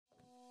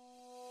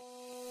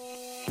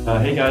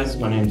Hey guys,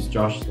 my name is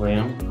Josh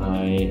Lamb.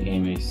 I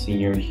am a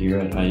senior here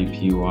at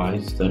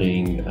IUPUI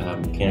studying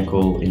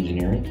mechanical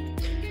engineering.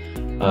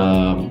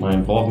 My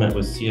involvement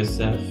with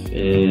CSF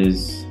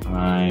is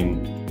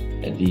I'm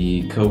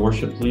the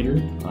co-worship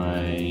leader.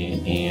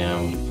 I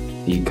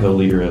am the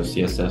co-leader of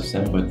CSF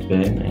Sent with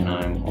Ben, and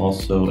I'm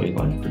also a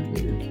life group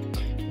leader.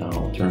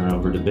 I'll turn it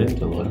over to Ben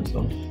to let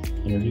himself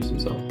introduce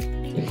himself.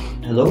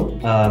 Hello,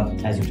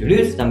 as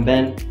introduced, I'm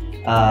Ben.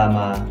 I'm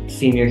a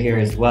senior here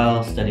as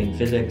well, studying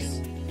physics.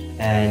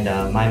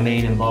 And my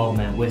main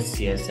involvement with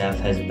CSF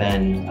has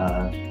been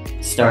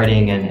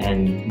starting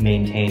and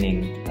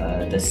maintaining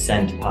the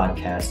Sent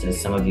podcast,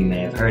 as some of you may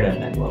have heard of,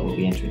 and what will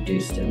be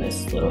introduced in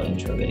this little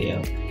intro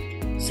video.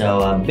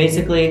 So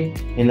basically,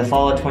 in the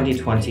fall of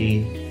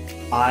 2020,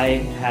 I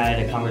had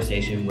a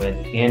conversation with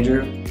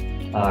Andrew,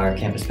 our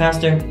campus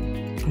pastor,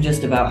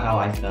 just about how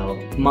I felt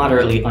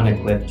moderately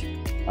unequipped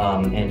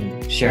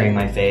in sharing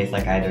my faith,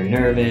 like either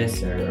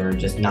nervous or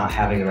just not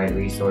having the right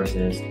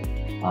resources.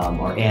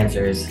 Or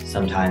answers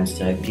sometimes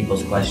to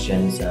people's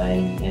questions,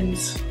 and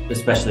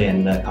especially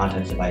in the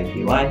context of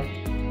IUPUI.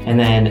 And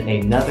then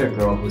another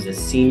girl who was a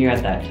senior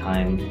at that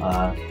time,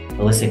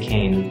 Melissa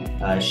Kane,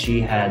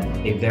 she had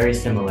a very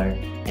similar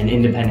and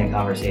independent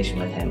conversation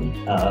with him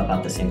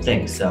about the same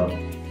thing. So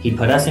he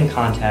put us in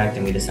contact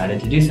and we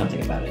decided to do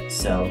something about it.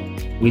 So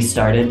we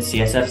started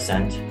CSF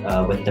Sent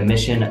with the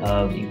mission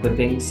of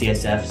equipping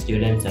CSF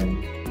students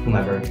and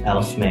whomever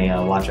else may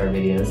watch our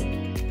videos.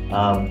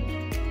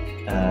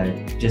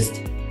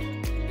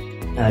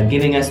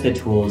 Giving us the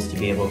tools to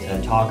be able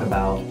to talk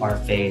about our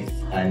faith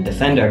and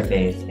defend our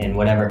faith in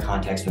whatever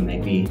context we may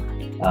be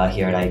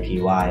here at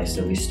IUPUI.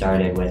 So we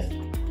started with,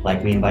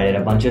 we invited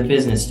a bunch of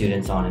business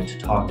students on and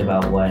talked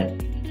about what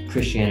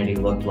Christianity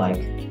looked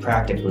like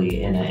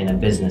practically in a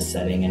business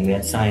setting, and we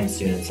had science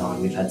students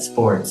on, we've had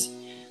sports.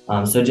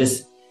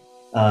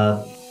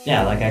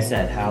 Like I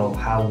said,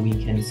 how we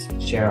can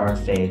share our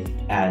faith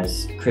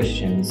as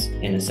Christians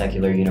in a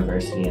secular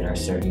university in our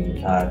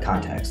certain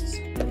contexts.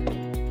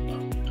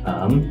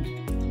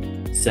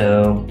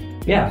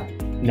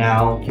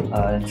 Now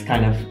it's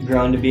kind of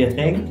grown to be a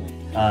thing.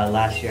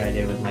 Last year I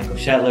did with Michael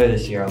Shetler.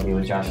 This year I'll be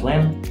with Josh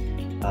Lamb.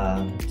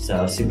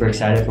 So super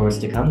excited for what's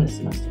to come this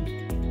semester.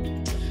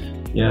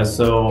 Yeah,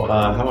 so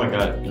how I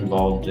got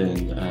involved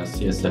in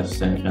CSF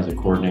Sent as a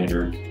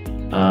coordinator.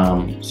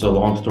 So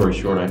long story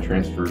short, I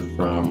transferred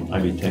from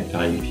Ivy Tech to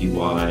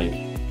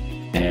IUPUI,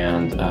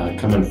 and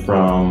coming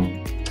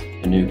from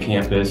a new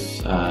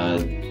campus,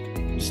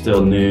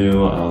 still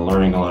new,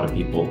 learning a lot of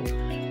people.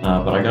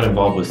 But I got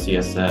involved with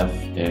CSF,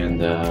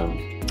 and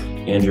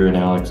Andrew and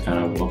Alex kind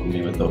of welcomed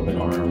me with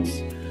open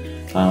arms.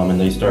 And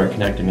they started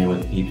connecting me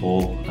with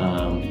people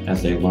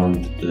as they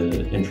learned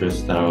the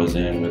interests that I was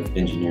in with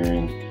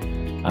engineering.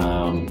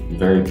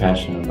 Very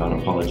passionate about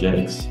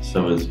apologetics,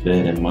 so is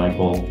Ben and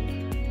Michael.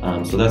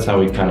 So that's how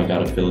we kind of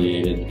got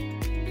affiliated.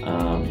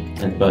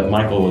 But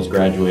Michael was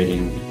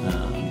graduating,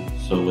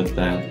 so with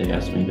that, they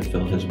asked me to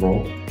fill his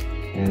role.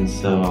 And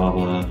so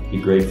I'll be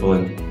grateful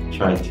and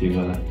try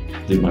to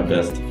do my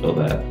best to fill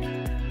that.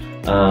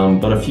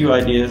 But a few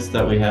ideas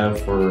that we have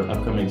for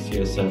upcoming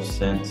CSF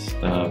Sent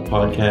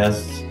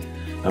podcasts.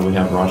 We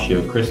have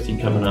Ratio Christie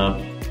coming up.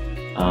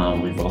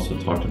 We've also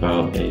talked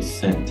about a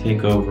Sent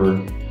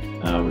takeover.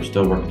 We're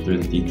still working through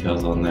the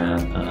details on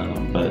that,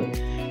 but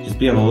just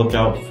be on the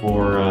lookout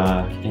for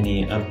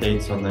any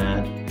updates on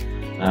that.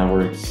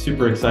 We're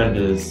super excited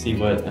to see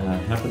what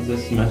happens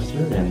this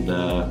semester, and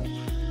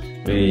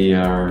we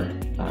are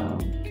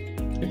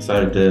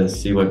excited to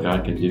see what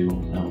God could do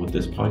with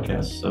this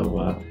podcast. So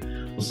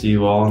we'll see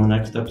you all on the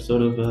next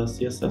episode of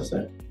CSF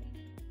Sent.